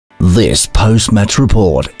This post-match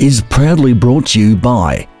report is proudly brought to you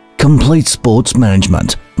by Complete Sports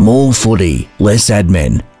Management, more footy, less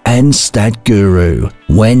admin, and Stat Guru,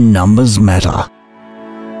 when numbers matter.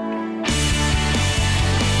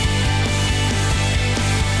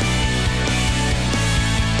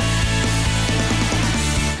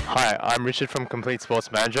 Hi, I'm Richard from Complete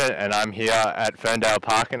Sports Management, and I'm here at Ferndale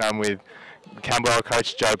Park, and I'm with Camberwell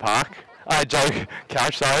coach Joe Couch.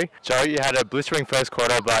 Joe, you had a blistering first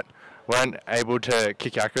quarter, but weren't able to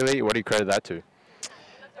kick accurately. What do you credit that to?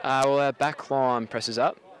 Well, our back line presses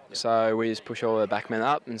up, so we just push all the back men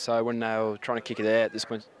up, and so when they were trying to kick it out, this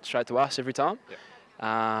went straight to us every time. Yep.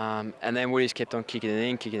 And then we just kept on kicking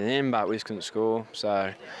it in, but we just couldn't score.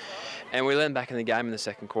 So, and we let them back in the game in the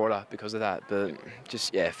second quarter because of that. But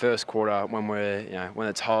just first quarter when when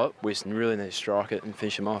it's hot, we just really need to strike it and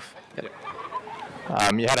finish them off. Yep.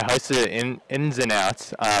 You had a host of ins and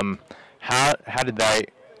outs. How did they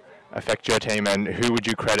affect your team, and who would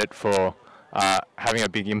you credit for having a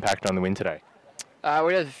big impact on the win today?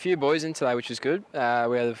 We had a few boys in today, which was good. We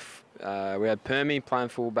had Permy playing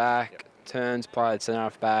full back, Turns played centre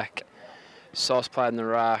half back, Sauce played in the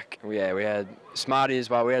ruck. We had Smarty as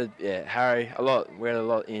well. We had Harry a lot. We had a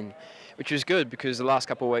lot in, which was good because the last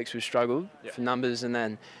couple of weeks we struggled for numbers, and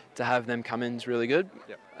then to have them come in is really good.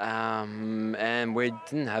 Yep. And we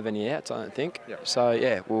didn't have any outs, I don't think. Yep.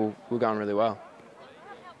 So we're going really well.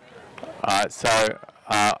 I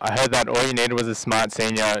heard that all you needed was a Smart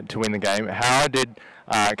Senior to win the game. How did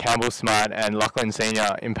Campbell Smart and Lachlan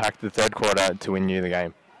Senior impact the third quarter to win you the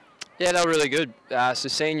game? Yeah, they were really good. So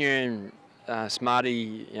Senior and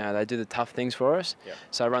Smarty, they do the tough things for us. Yep.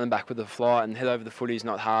 So running back with the flight and head over the footy is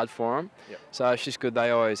not hard for them. Yep. So it's just good. They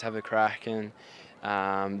always have a crack, and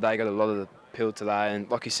they got a lot of the pill today. And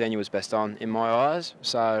Lockie Senior was best on in my eyes.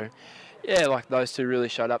 So those two really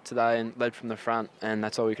showed up today and led from the front, and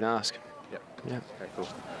that's all we can ask. Yeah. Okay, cool.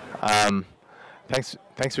 Thanks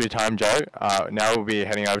for your time, Joe. Now we'll be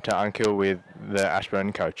heading over to Unkill with the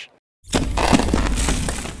Ashburton coach.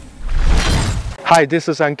 Hi, this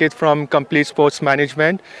is Ankit from Complete Sports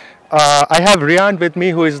Management. I have Rian with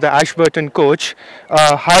me, who is the Ashburton coach.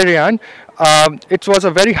 Hi, Rian. It was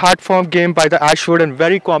a very hard-fought game by the Ashburton,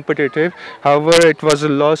 very competitive. However, it was a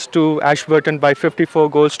loss to Ashburton by 54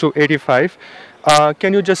 goals to 85.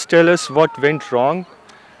 Can you just tell us what went wrong?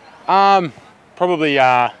 Probably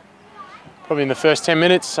in the first 10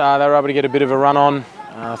 minutes, they were able to get a bit of a run on.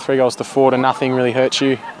 3 goals to 4 to nothing really hurts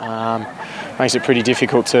you. Makes it pretty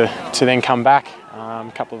difficult to then come back.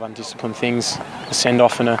 A couple of undisciplined things, a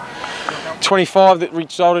send-off and a 25 that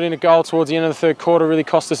resulted in a goal towards the end of the third quarter really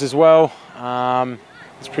cost us as well.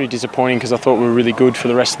 It's pretty disappointing because I thought we were really good for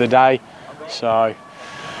the rest of the day. So,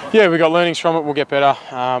 we got learnings from it. We'll get better.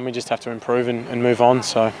 We just have to improve and move on.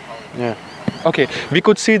 So, yeah. Okay, we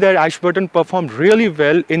could see that Ashburton performed really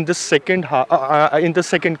well in the second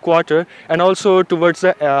quarter, and also towards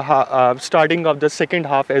the starting of the second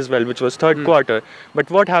half as well, which was third quarter.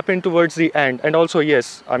 But what happened towards the end? And also,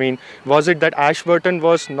 was it that Ashburton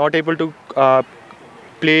was not able to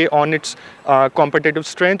play on its competitive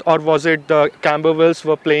strength, or was it the Camberwells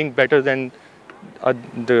were playing better than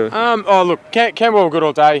Camberwell were good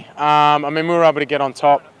all day. We were able to get on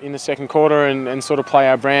top in the second quarter and sort of play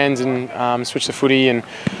our brands and switch the footy, and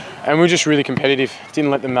we were just really competitive.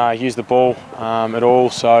 Didn't let them use the ball at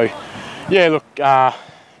all. So, they were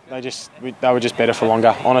just better for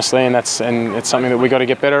longer, honestly, and it's something that we got to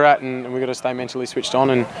get better at, and we got to stay mentally switched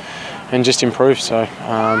on and just improve. So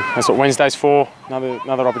that's what Wednesday's for.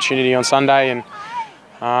 Another opportunity on Sunday, and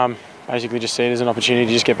basically just see it as an opportunity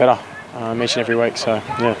to just get better each and every week. So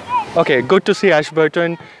Okay, good to see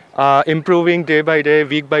Ashburton improving day by day,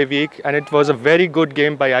 week by week, and it was a very good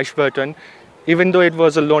game by Ashburton, even though it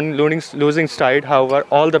was a losing side. However,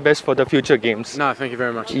 all the best for the future games. No, thank you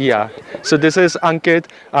very much. Yeah. So this is Ankit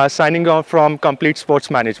signing off from Complete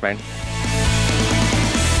Sports Management.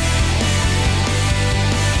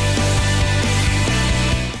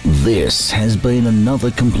 This has been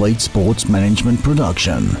another Complete Sports Management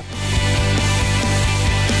production.